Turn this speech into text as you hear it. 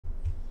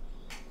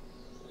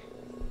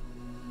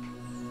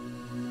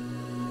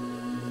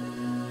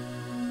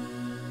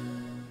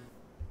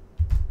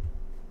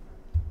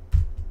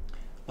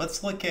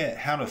Let's look at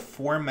how to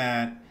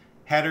format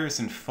headers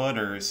and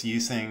footers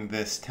using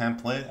this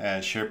template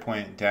at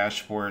SharePoint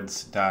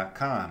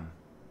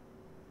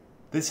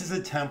This is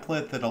a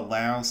template that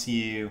allows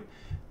you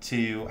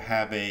to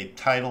have a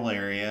title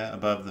area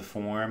above the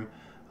form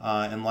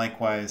and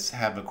likewise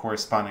have a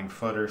corresponding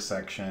footer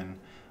section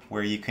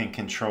where you can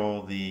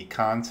control the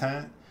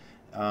content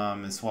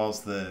as well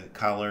as the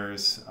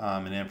colors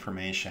and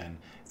information.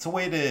 It's a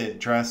way to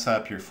dress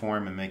up your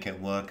form and make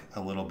it look a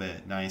little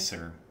bit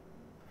nicer.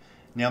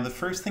 Now, the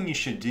first thing you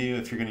should do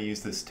if you're going to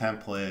use this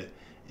template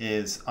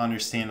is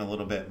understand a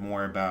little bit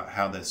more about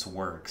how this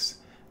works.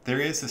 There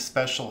is a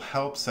special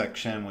help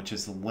section which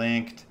is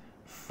linked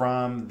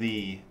from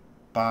the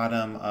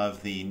bottom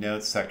of the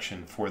notes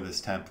section for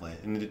this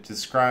template, and it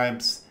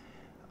describes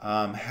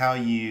how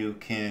you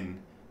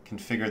can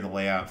configure the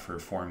layout for a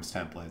forms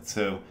template.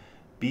 So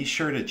be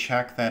sure to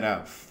check that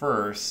out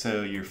first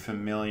so you're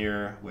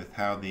familiar with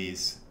how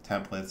these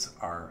templates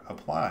are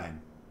applied.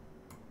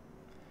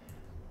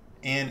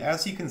 And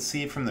as you can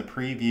see from the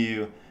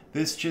preview,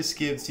 this just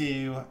gives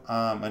you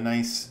a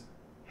nice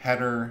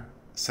header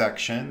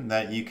section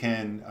that you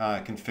can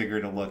configure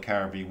to look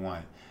however you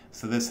want.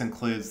 So this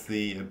includes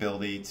the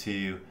ability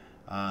to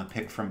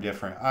pick from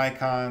different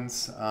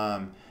icons,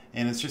 and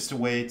it's just a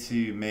way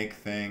to make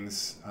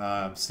things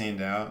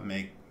stand out,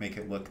 make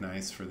it look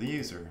nice for the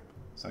user.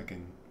 So I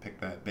can pick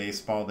that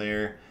baseball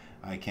there.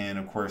 I can,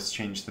 of course,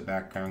 change the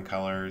background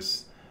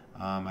colors.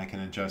 I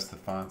can adjust the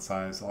font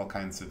size, all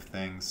kinds of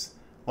things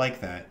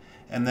like that.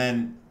 And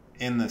then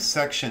in the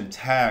section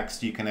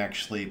text, you can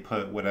actually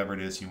put whatever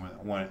it is you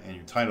want in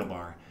your title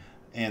bar.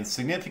 And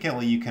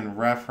significantly, you can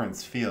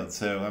reference fields.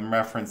 So I'm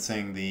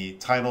referencing the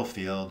title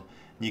field.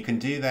 You can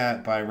do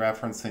that by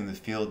referencing the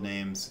field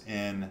names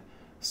in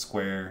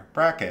square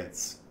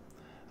brackets.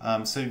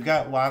 So you've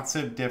got lots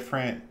of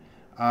different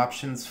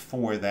options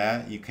for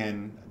that. You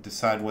can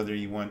decide whether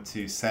you want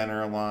to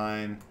center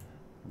align,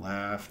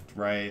 left,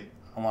 right,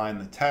 align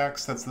the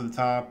text that's at the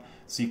top.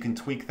 So you can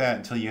tweak that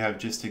until you have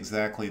just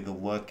exactly the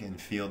look and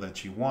feel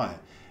that you want.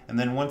 And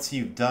then once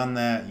you've done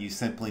that, you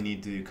simply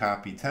need to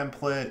copy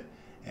template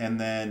and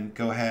then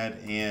go ahead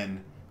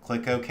and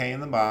click OK in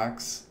the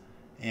box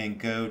and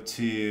go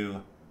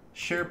to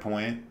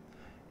SharePoint.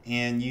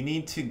 And you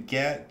need to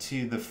get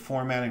to the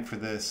formatting for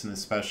this in a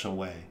special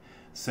way.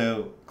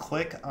 So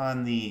click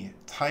on the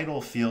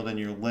title field in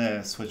your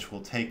list, which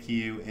will take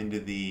you into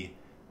the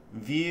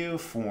view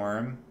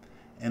form.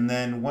 And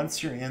then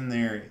once you're in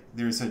there,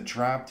 there's a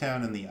drop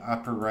down in the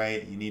upper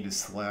right you need to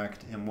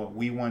select, and what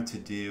we want to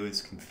do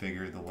is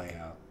configure the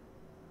layout.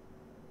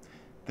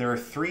 There are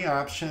three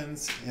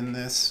options in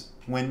this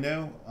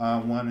window.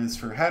 One is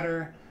for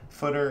header,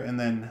 footer, and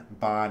then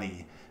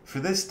body. For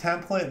this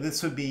template,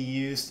 this would be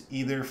used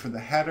either for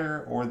the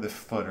header or the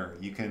footer.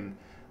 You can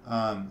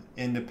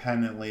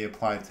independently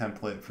apply a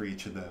template for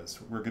each of those.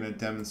 We're going to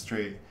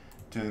demonstrate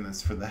doing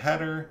this for the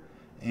header,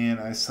 and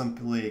I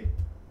simply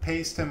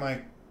paste in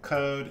my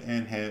code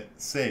and hit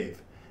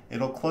save.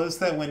 It'll close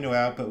that window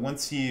out, but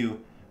once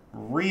you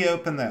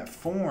reopen that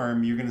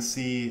form, you're going to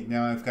see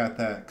now I've got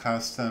that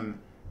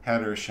custom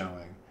header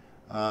showing.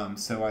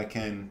 So I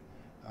can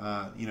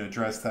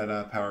dress that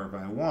up however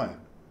I want.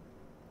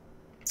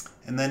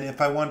 And then if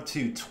I want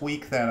to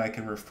tweak that, I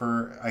can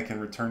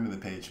return to the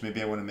page.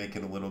 Maybe I want to make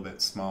it a little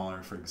bit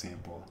smaller, for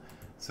example.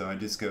 So I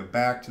just go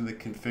back to the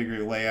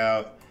configure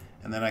layout,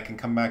 and then I can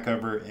come back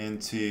over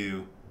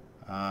into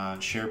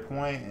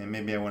SharePoint, and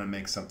maybe I want to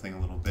make something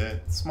a little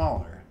bit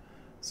smaller.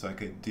 So I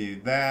could do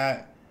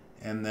that,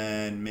 and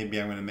then maybe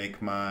I'm going to make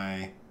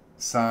my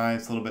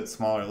size a little bit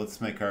smaller.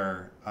 Let's make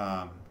our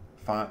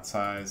font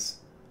size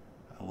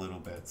a little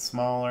bit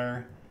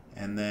smaller,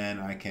 and then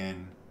I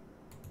can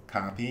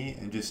copy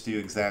and just do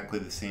exactly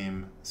the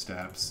same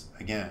steps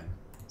again.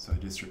 So I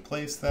just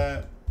replace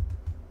that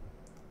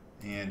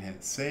and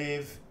hit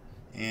save.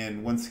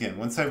 And once again,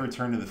 once I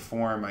return to the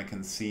form, I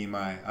can see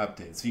my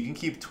update. So you can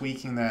keep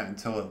tweaking that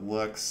until it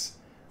looks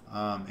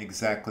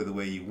exactly the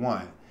way you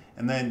want.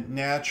 And then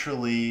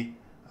naturally,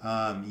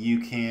 you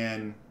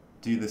can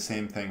do the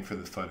same thing for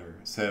the footer.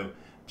 So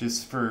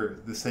just for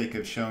the sake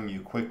of showing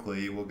you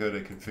quickly, we'll go to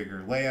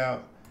configure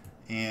layout,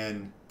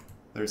 and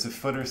there's a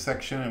footer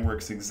section. It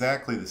works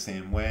exactly the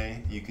same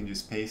way. You can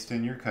just paste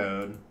in your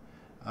code,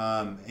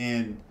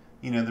 and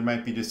there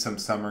might be just some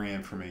summary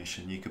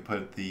information. You could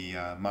put the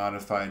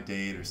modified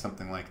date or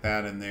something like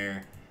that in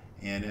there.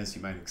 And as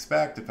you might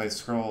expect, if I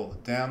scroll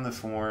down the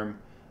form,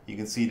 you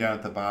can see down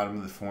at the bottom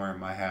of the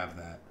form I have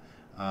that.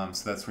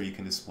 So that's where you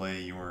can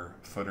display your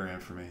footer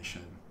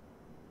information.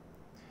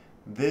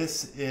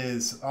 This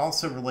is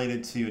also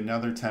related to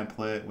another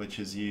template which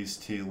is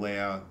used to lay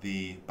out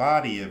the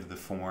body of the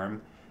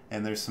form.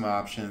 And there's some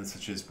options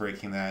such as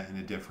breaking that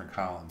into different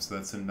columns. So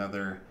that's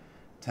another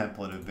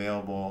template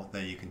available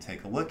that you can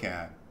take a look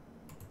at.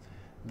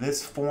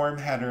 This form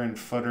header and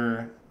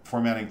footer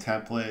formatting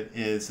template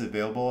is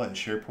available at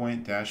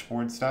SharePoint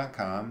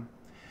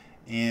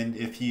And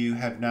if you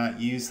have not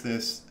used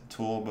this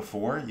tool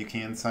before, you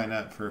can sign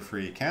up for a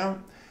free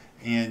account.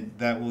 and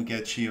that will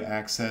get you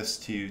access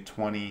to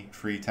 20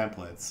 free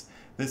templates.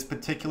 This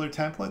particular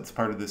template is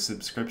part of the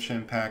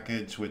subscription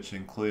package, which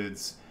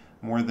includes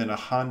more than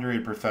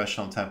 100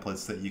 professional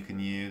templates that you can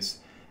use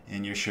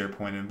in your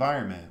SharePoint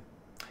environment.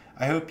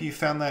 I hope you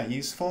found that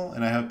useful,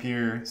 and I hope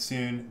you're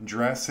soon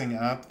dressing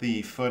up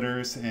the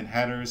footers and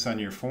headers on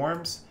your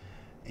forms,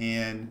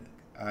 and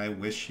I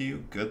wish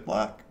you good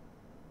luck.